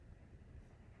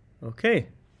Okay,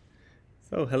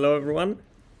 so hello everyone.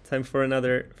 Time for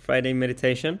another Friday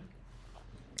meditation.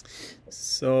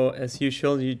 So, as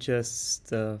usual, you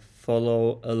just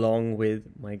follow along with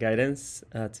my guidance.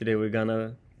 Today, we're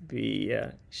gonna be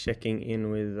checking in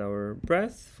with our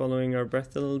breath, following our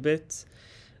breath a little bit,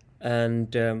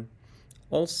 and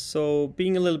also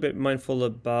being a little bit mindful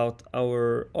about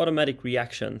our automatic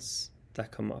reactions that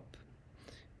come up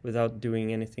without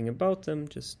doing anything about them,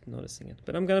 just noticing it.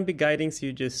 But I'm gonna be guiding, so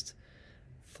you just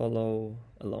follow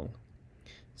along.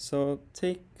 So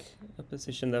take a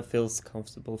position that feels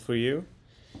comfortable for you,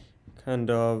 kind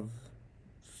of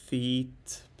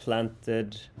feet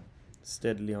planted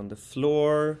steadily on the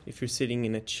floor. If you're sitting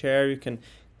in a chair, you can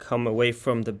come away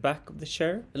from the back of the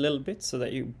chair a little bit so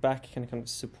that your back can kind of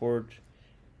support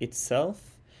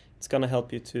itself. It's gonna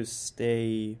help you to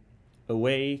stay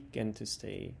awake and to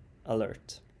stay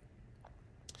alert.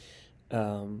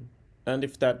 And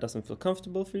if that doesn't feel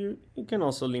comfortable for you, you can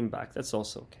also lean back. That's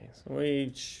also okay. So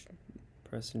each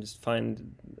person just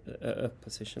find a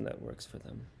position that works for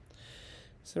them.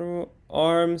 So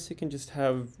arms you can just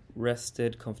have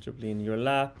rested comfortably in your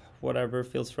lap, whatever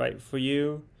feels right for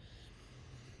you.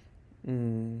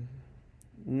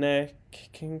 Neck,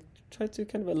 can try to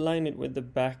kind of align it with the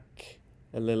back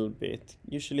a little bit.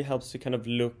 Usually helps to kind of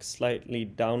look slightly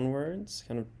downwards,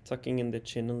 kind of tucking in the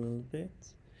chin a little bit.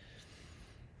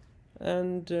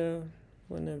 And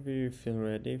whenever you feel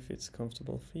ready, if it's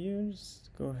comfortable for you,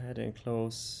 just go ahead and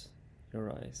close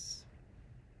your eyes.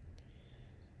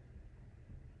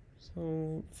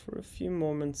 So for a few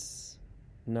moments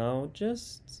now,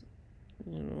 just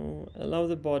allow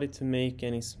the body to make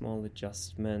any small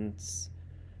adjustments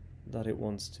that it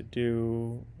wants to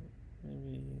do.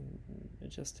 Maybe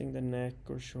adjusting the neck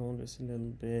or shoulders a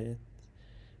little bit,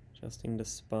 adjusting the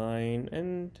spine,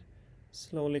 and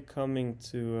slowly coming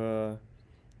to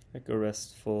a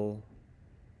restful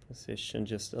position,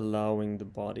 just allowing the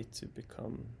body to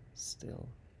become still.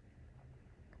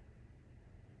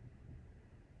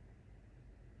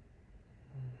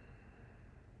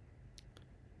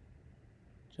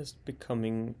 Just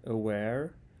becoming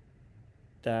aware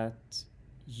that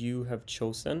you have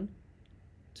chosen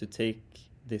to take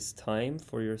this time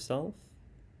for yourself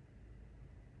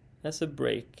as a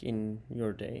break in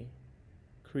your day,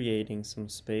 creating some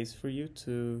space for you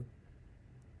to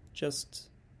just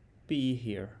be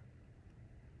here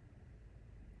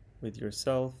with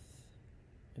yourself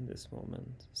in this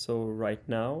moment. So right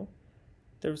now,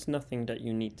 there's nothing that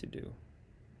you need to do.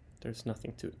 There's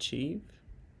nothing to achieve.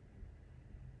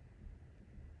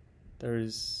 There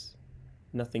is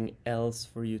nothing else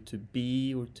for you to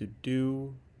be or to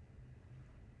do.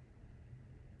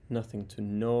 Nothing to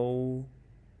know.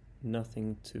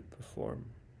 Nothing to perform.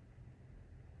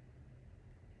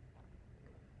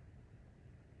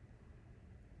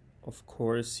 Of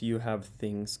course, you have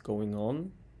things going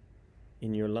on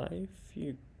in your life.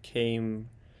 You came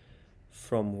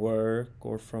from work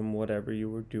or from whatever you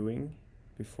were doing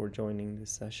before joining this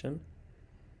session.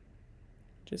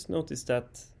 Just notice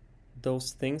that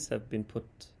those things have been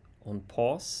put on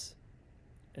pause,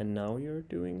 and now you're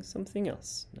doing something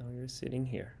else. Now you're sitting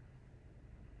here.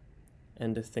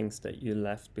 And the things that you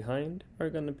left behind are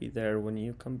going to be there when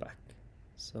you come back.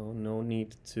 So no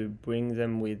need to bring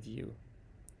them with you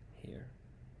here.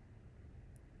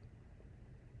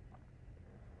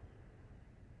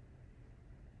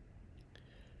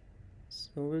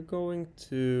 So we're going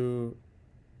to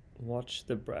watch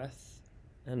the breath,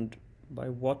 and by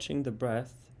watching the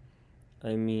breath,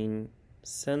 I mean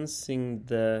sensing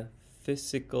the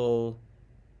physical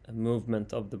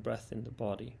movement of the breath in the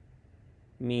body,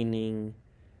 meaning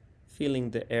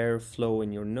feeling the air flow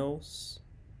in your nose,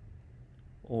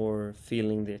 or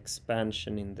feeling the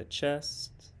expansion in the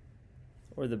chest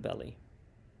or the belly.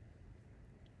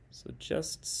 So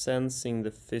just sensing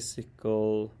the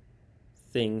physical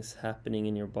things happening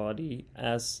in your body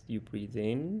as you breathe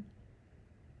in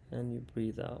and you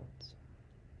breathe out.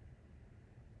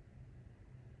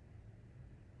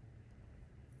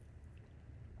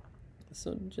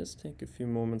 So just take a few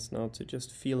moments now to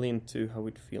just feel into how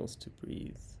it feels to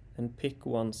breathe, and pick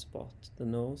one spot, the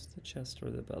nose, the chest, or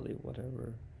the belly,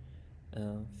 whatever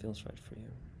feels right for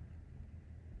you.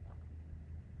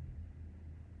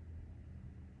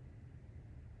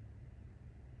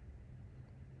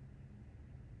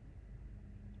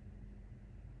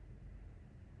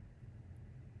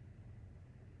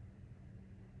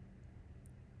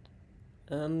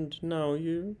 And now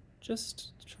you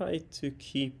just try to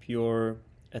keep your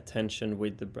attention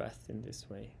with the breath in this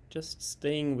way. Just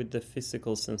staying with the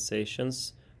physical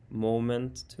sensations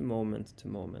moment to moment to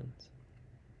moment.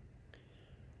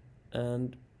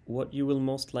 And what you will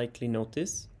most likely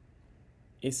notice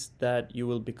is that you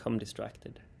will become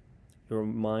distracted. Your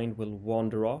mind will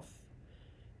wander off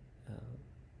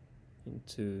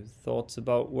into thoughts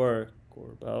about work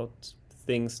or about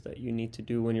things that you need to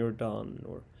do when you're done,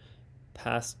 or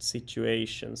past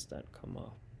situations that come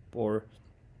up, or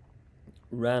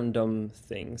random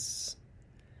things.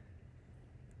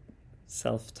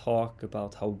 Self-talk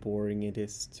about how boring it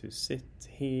is to sit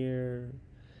here,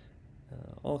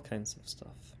 all kinds of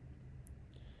stuff.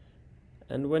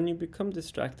 And when you become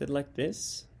distracted like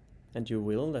this, and you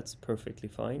will, that's perfectly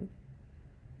fine.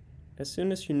 As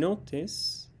soon as you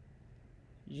notice,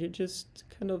 you just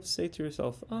kind of say to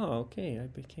yourself, okay, I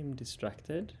became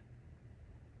distracted.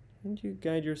 And you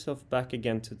guide yourself back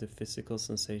again to the physical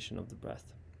sensation of the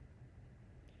breath.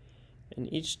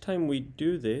 And each time we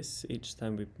do this, each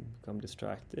time we become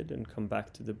distracted and come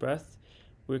back to the breath,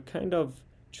 we're kind of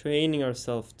training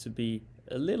ourselves to be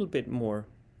a little bit more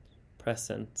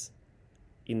present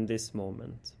in this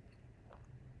moment.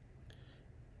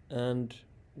 And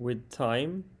with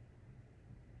time,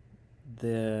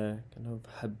 the kind of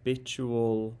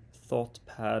habitual thought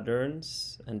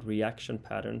patterns and reaction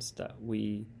patterns that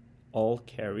we all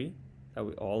carry, that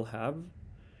we all have,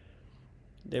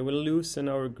 they will loosen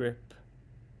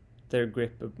their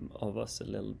grip of us a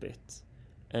little bit,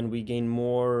 and we gain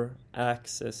more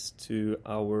access to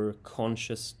our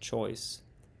conscious choice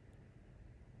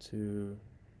to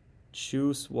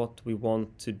choose what we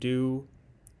want to do,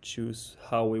 choose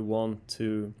how we want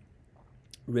to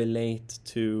relate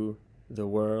to the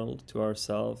world, to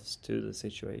ourselves, to the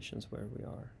situations where we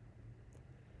are,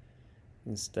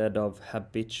 instead of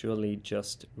habitually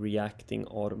just reacting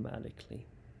automatically.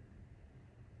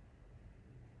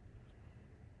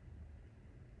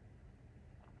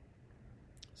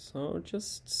 So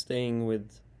just staying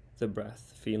with the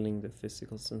breath, feeling the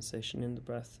physical sensation in the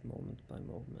breath moment by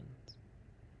moment.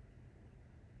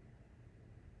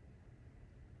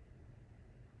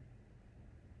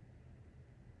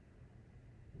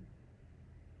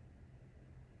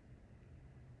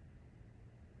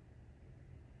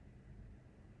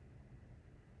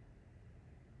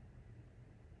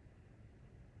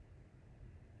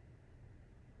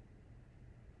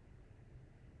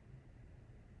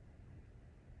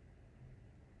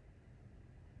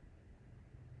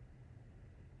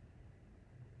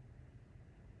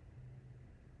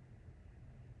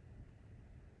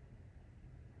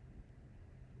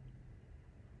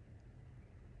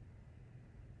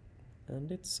 And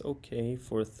it's okay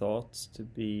for thoughts to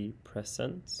be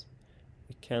present.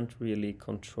 We can't really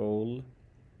control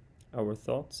our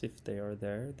thoughts. If they are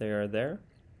there, they are there.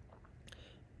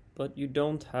 But you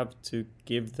don't have to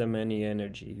give them any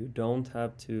energy. You don't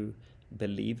have to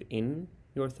believe in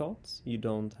your thoughts. You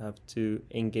don't have to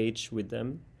engage with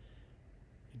them.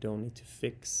 You don't need to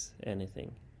fix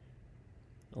anything.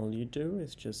 All you do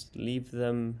is just leave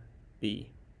them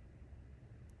be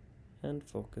and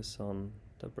focus on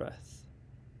the breath.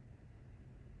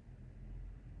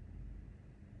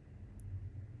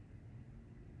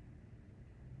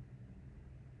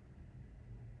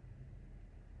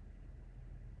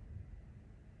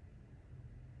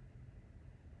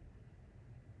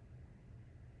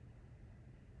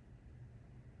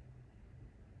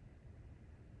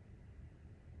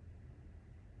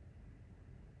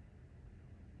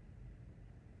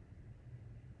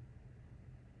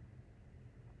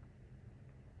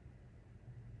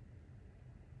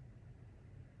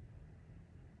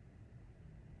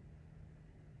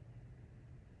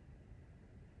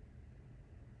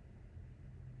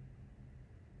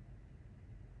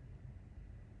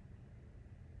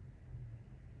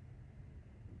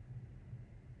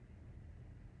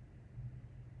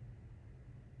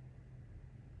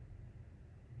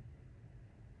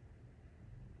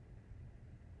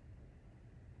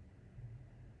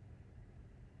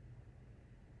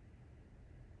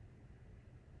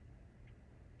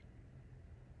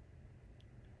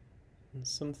 And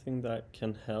something that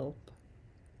can help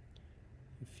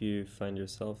if you find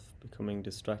yourself becoming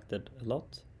distracted a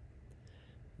lot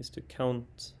is to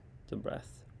count the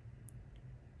breath.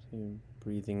 So you're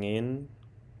breathing in,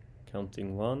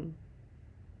 counting 1,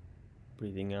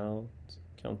 breathing out,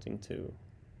 counting 2,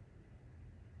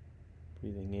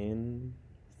 breathing in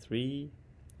 3,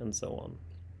 and so on.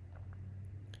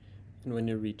 And when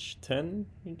you reach 10,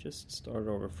 you just start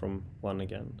over from 1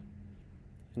 again.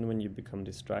 And when you become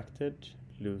distracted,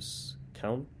 lose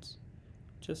count,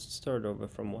 just start over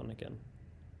from 1 again.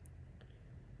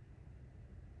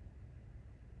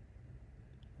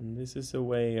 And this is a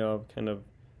way of kind of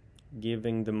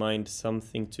giving the mind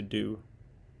something to do,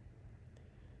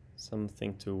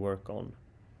 something to work on.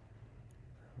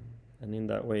 And in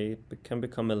that way, it can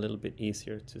become a little bit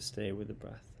easier to stay with the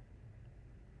breath.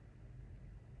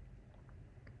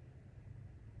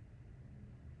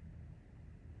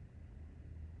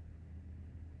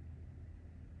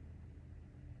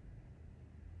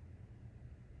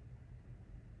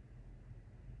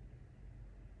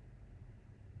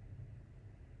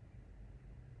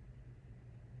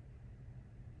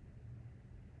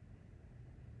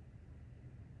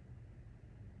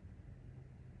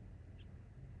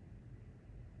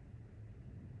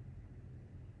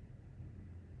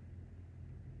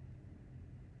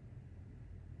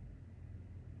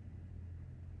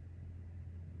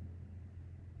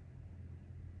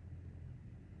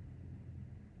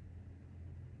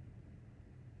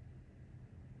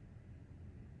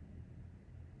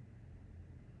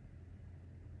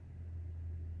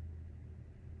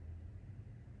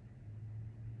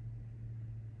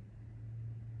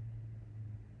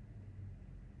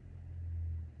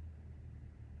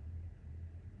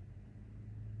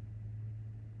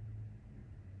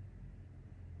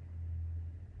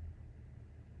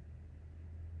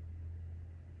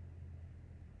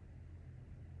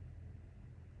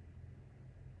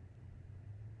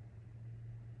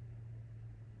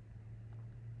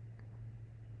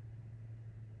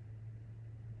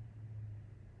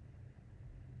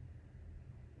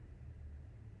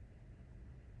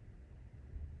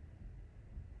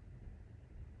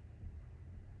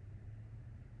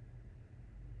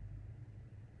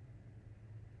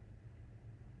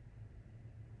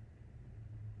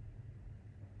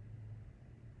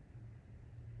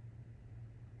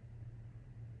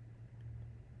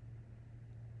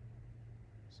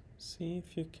 See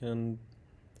if you can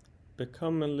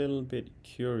become a little bit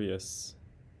curious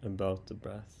about the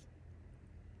breath.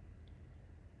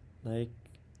 Like,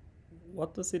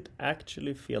 what does it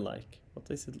actually feel like? What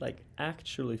does it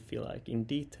actually feel like in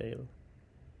detail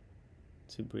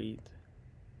to breathe?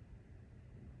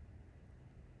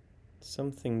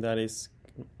 Something that is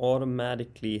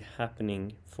automatically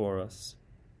happening for us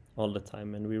all the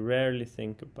time, and we rarely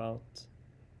think about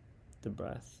the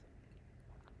breath.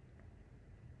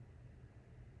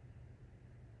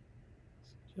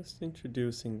 So just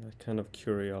introducing that kind of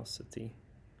curiosity.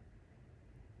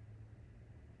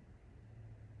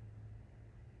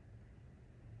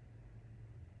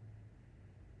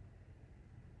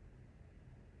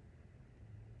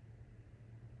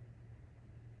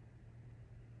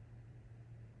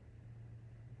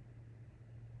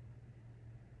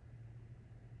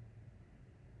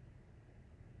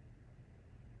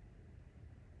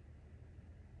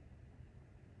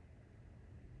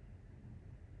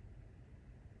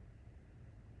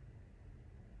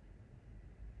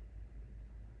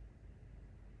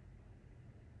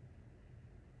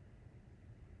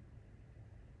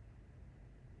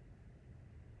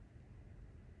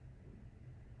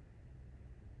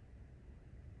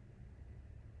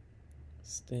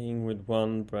 Staying with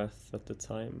one breath at a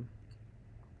time,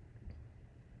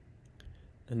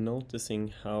 and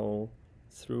noticing how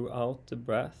throughout the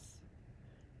breath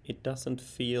it doesn't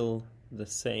feel the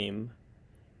same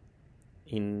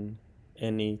in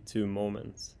any two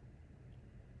moments.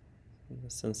 The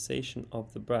sensation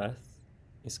of the breath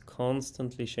is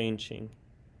constantly changing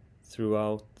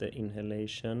throughout the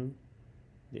inhalation,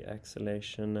 the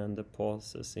exhalation, and the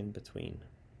pauses in between.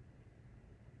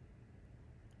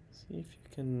 See if you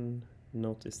can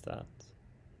notice that.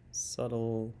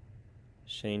 Subtle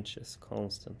changes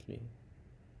constantly.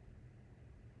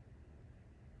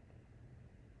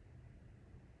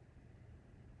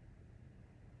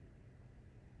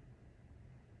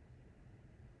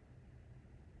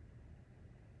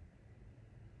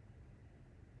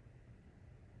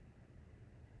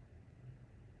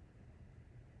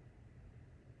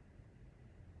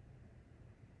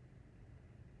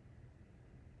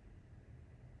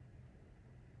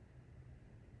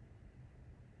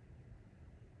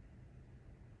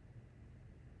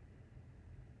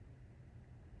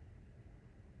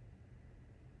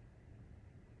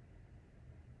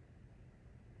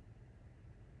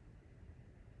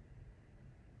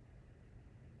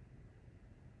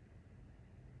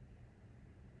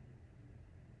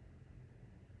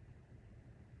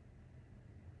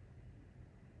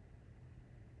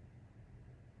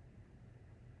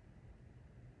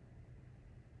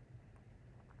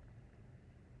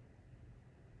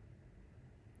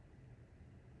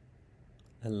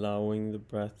 Allowing the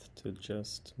breath to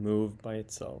just move by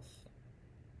itself.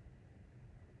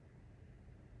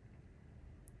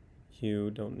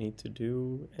 You don't need to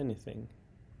do anything.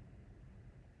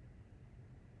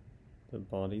 The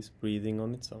body's breathing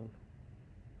on its own.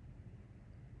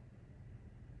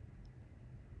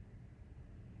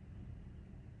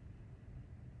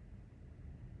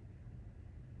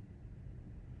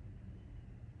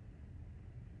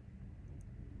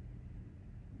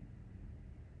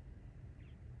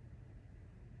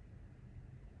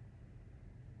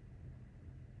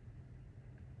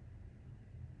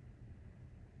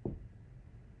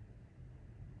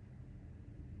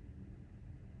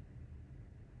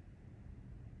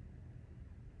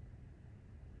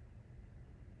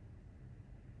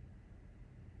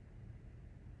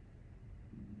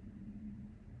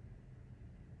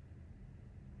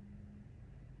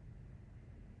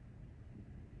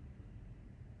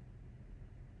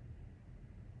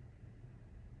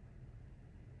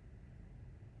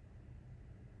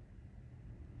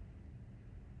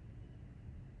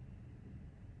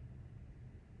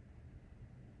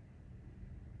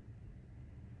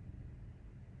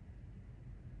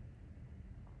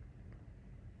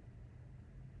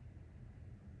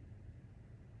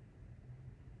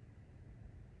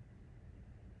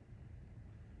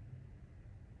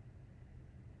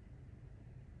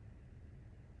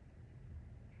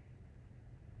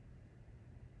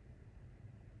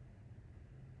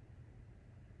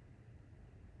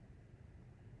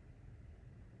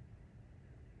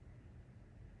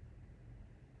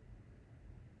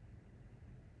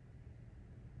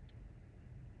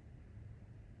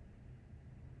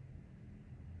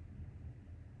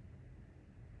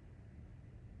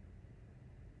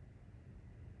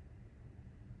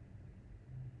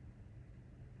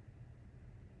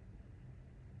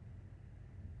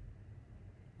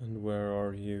 And where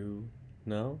are you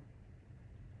now?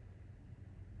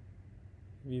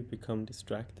 Have you become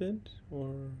distracted,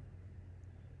 or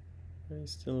are you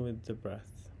still with the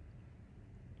breath?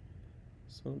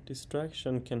 So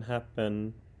distraction can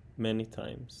happen many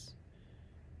times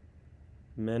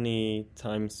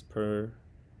per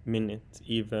minute,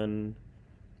 even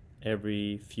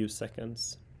every few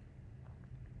seconds.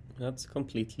 That's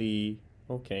completely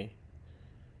okay.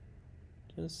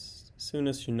 Just as soon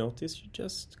as you notice, you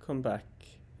just come back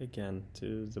again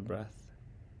to the breath.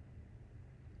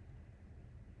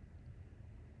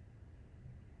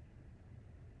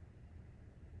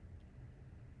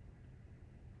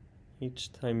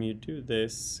 Each time you do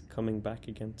this, coming back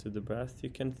again to the breath, you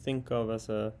can think of as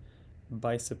a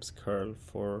biceps curl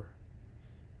for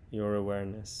your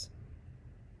awareness.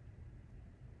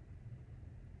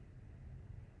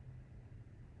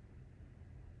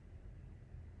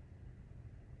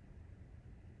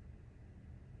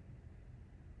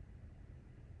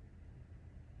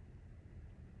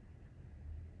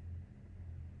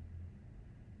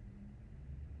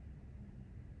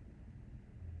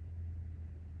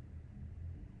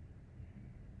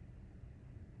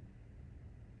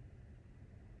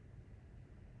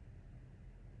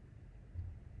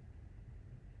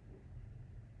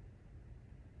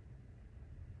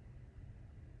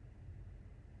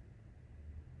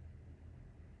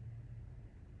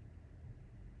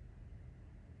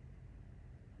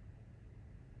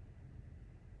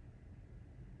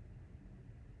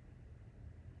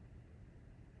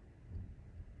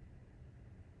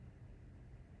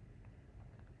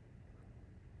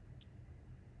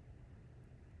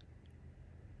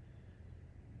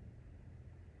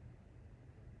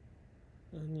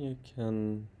 And you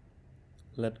can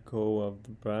let go of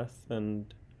the breath,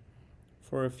 and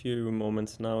for a few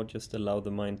moments now, just allow the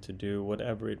mind to do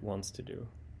whatever it wants to do.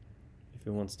 If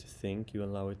it wants to think, you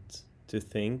allow it to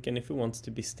think, and if it wants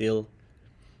to be still,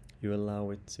 you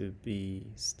allow it to be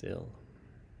still.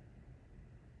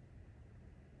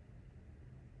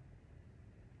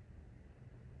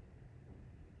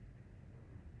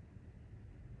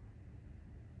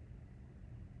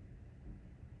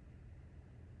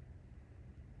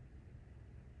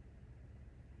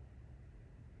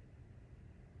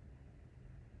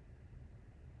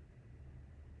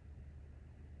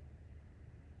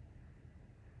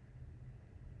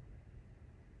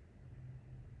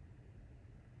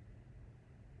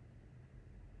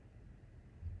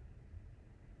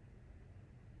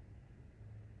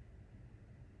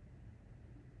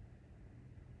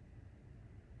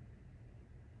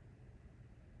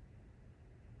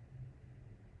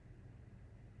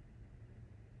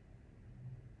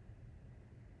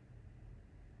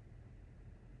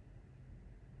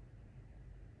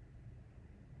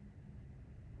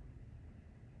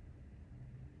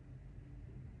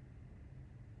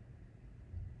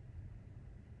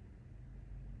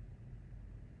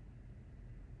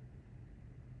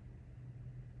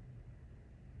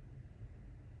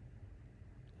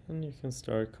 And you can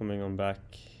start coming on back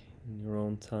in your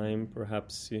own time.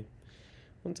 Perhaps you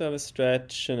want to have a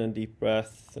stretch and a deep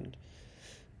breath and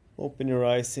open your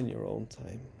eyes in your own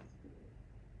time.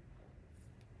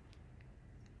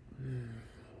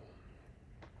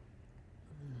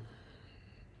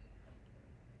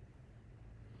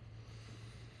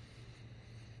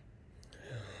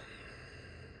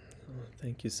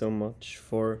 Thank you so much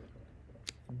for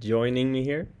joining me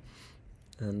here,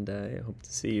 and I hope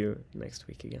to see you next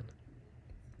week again.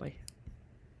 Bye.